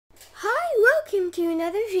welcome to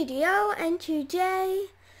another video, and today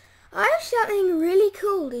I have something really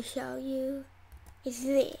cool to show you. It's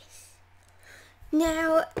this.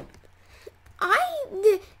 Now, I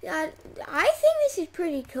think this is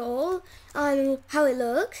pretty cool on how it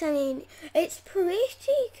looks. I mean, it's pretty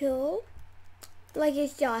cool. Like,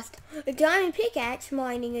 it's just a diamond pickaxe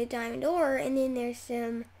mining a diamond ore, and then there's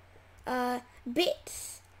some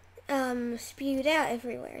bits spewed out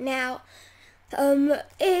everywhere. Now, sorry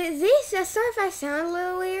if I sound a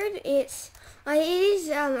little weird. It is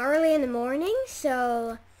early in the morning,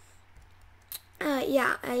 so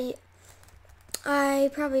yeah, I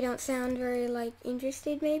probably don't sound very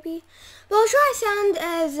interested, maybe, but I'll try to sound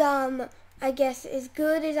as I guess as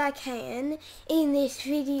good as I can in this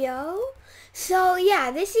video. So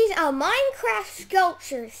yeah, this is a Minecraft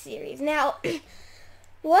sculpture series. Now,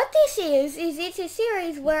 what this is it's a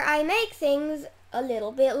series where I make things a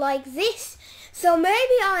little bit like this. So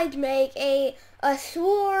maybe I'd make a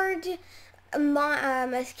sword,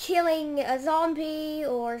 killing a zombie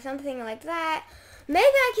or something like that. Maybe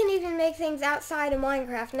I can even make things outside of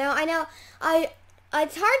Minecraft. Now, I know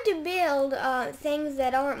it's hard to build things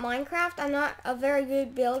that aren't Minecraft. I'm not a very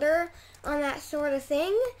good builder on that sort of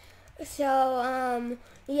thing. So,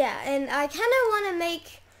 yeah, and I kind of want to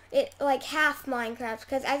make it like half Minecraft,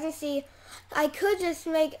 because as you see, I could just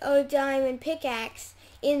make a diamond pickaxe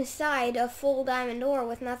inside a full diamond ore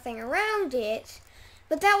with nothing around it,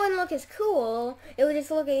 but that wouldn't look as cool. It would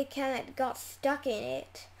just look like it kind of got stuck in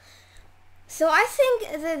it. So I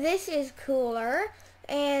think that this is cooler,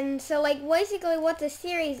 and so like basically what the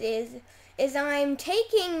series is I'm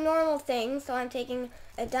taking normal things, so I'm taking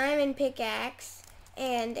a diamond pickaxe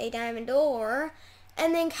and a diamond ore,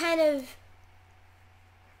 and then kind of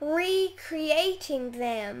recreating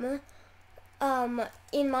them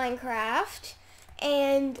in Minecraft.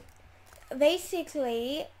 And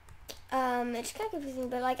basically it's kind of confusing,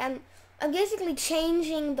 but like I'm basically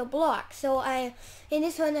changing the block. So in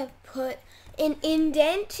this one I've put an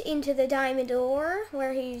indent into the diamond ore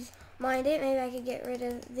where he's mined it. Maybe I could get rid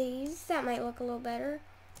of these. That might look a little better.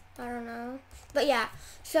 I don't know. But yeah,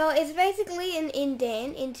 so it's basically an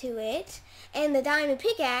indent into it, and the diamond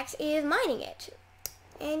pickaxe is mining it.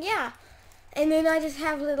 And yeah, and then I just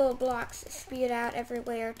have little blocks spewed out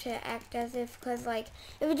everywhere to act as if, because like,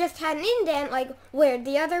 if it just had an indent, like, where'd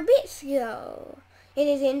the other bits go? In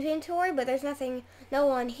his inventory, but there's no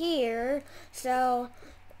one here, so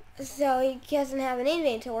he doesn't have an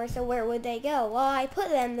inventory, so where would they go? Well, I put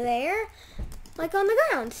them there, like on the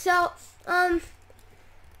ground. So,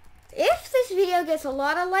 if this video gets a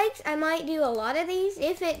lot of likes, I might do a lot of these.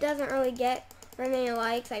 If it doesn't really get very many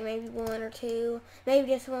likes, like maybe one or two, maybe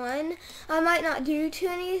just one, I might not do too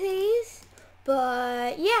many of these.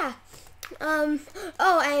 But yeah, oh,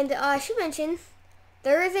 and I should mention,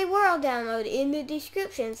 there is a world download in the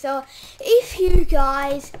description. So if you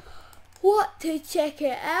guys want to check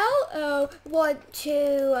it out, want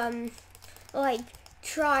to like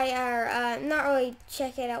try our not really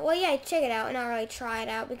check it out. Well, yeah, check it out, not really try it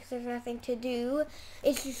out, because there's nothing to do.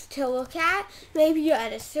 It's just to look at. Maybe you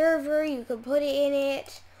add a server, you could put it in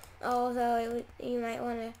it. Although you might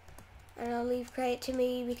want to, I don't know, leave credit to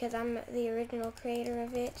me because I'm the original creator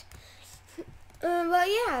of it. But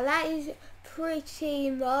yeah, that is pretty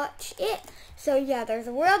much it. So yeah, there's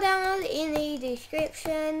a world download in the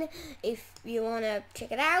description if you want to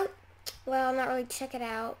check it out. Well, not really check it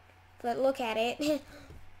out, but look at it.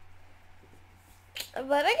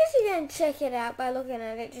 But I guess you can check it out by looking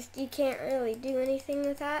at it. Just, you can't really do anything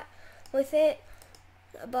with it.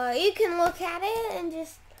 But you can look at it and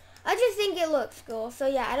I just think it looks cool. So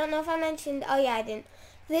yeah, I don't know if I mentioned, oh yeah, I didn't.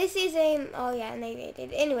 This is oh yeah, maybe I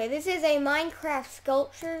did. Anyway, this is a Minecraft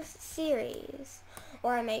sculpture series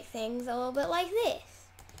where I make things a little bit like this.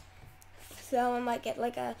 So I might get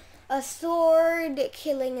like a sword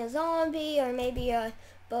killing a zombie, or maybe a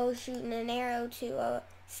bow shooting an arrow to a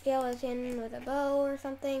skeleton with a bow or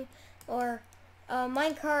something, or a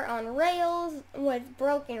minecart on rails with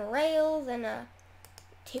broken rails and a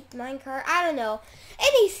tipped minecart. I don't know,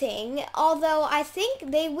 anything. Although I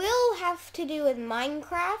think they will have to do with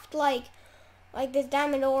Minecraft, like this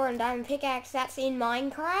diamond ore and diamond pickaxe, that's in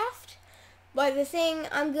Minecraft. But the thing,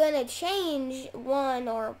 I'm gonna change one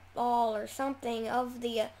or all or something of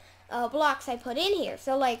the blocks I put in here.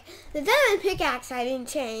 So like the diamond pickaxe I didn't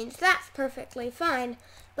change, that's perfectly fine.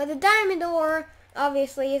 But the diamond ore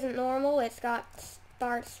obviously isn't normal. It's got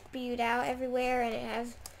parts spewed out everywhere and it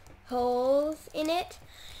has holes in it.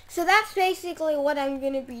 So that's basically what I'm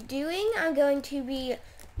going to be doing. I'm going to be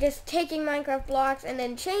just taking Minecraft blocks and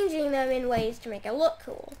then changing them in ways to make it look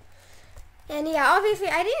cool. And yeah, obviously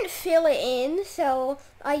I didn't fill it in, so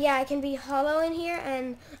yeah, it can be hollow in here.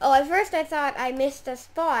 And oh, at first I thought I missed a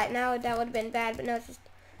spot. Now that would have been bad, but no, it's just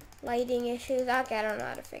lighting issues. Okay, I don't know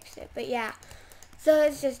how to fix it, but yeah. So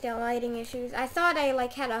it's just lighting issues. I thought I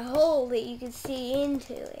like had a hole that you could see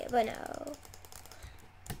into it, but no.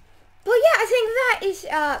 But yeah, I think that is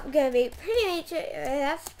gonna be pretty much it.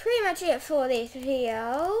 That's pretty much it for this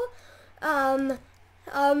video.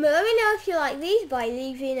 Let me know if you like these by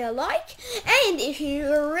leaving a like, and if you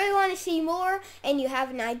really want to see more and you have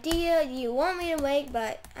an idea you want me to make,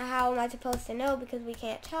 but how am I supposed to know because we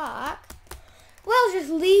can't talk? Well, just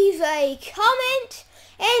leave a comment,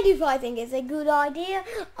 and if I think it's a good idea,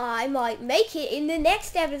 I might make it in the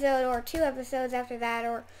next episode or 2 episodes after that,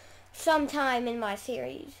 or sometime in my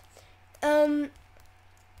series. Now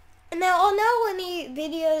I'll know when the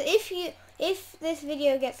video, if this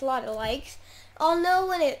video gets a lot of likes, I'll know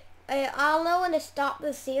when to stop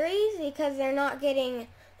the series because they're not getting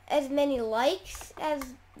as many likes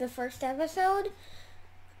as the first episode.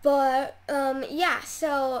 But yeah,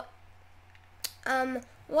 so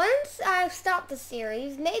once I've stopped the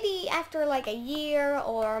series, maybe after like a year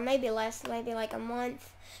or maybe less, maybe like a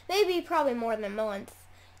month, maybe probably more than a month.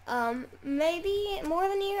 Maybe more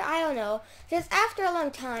than a year, I don't know. Just after a long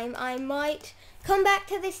time, I might come back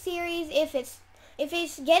to this series. If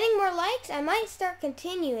it's getting more likes, I might start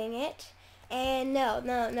continuing it. And no,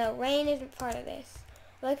 rain isn't part of this.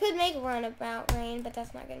 Well, I could make one about rain, but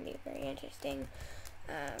that's not going to be very interesting.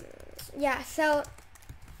 Yeah, so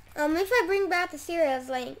if I bring back the series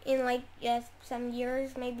in some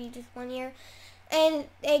years, maybe just 1 year, and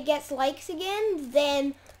it gets likes again,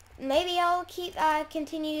 then maybe I'll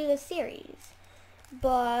continue the series.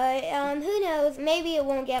 But who knows? Maybe it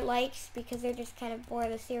won't get likes because they're just kind of bored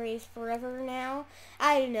of the series forever now.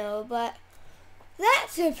 I don't know, but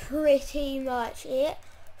that's pretty much it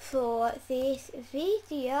for this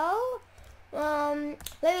video. Let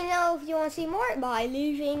me know if you want to see more by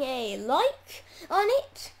leaving a like on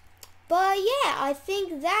it. But yeah, I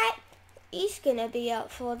think that is gonna be it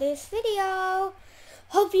for this video.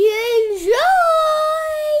 Hope you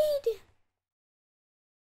enjoyed!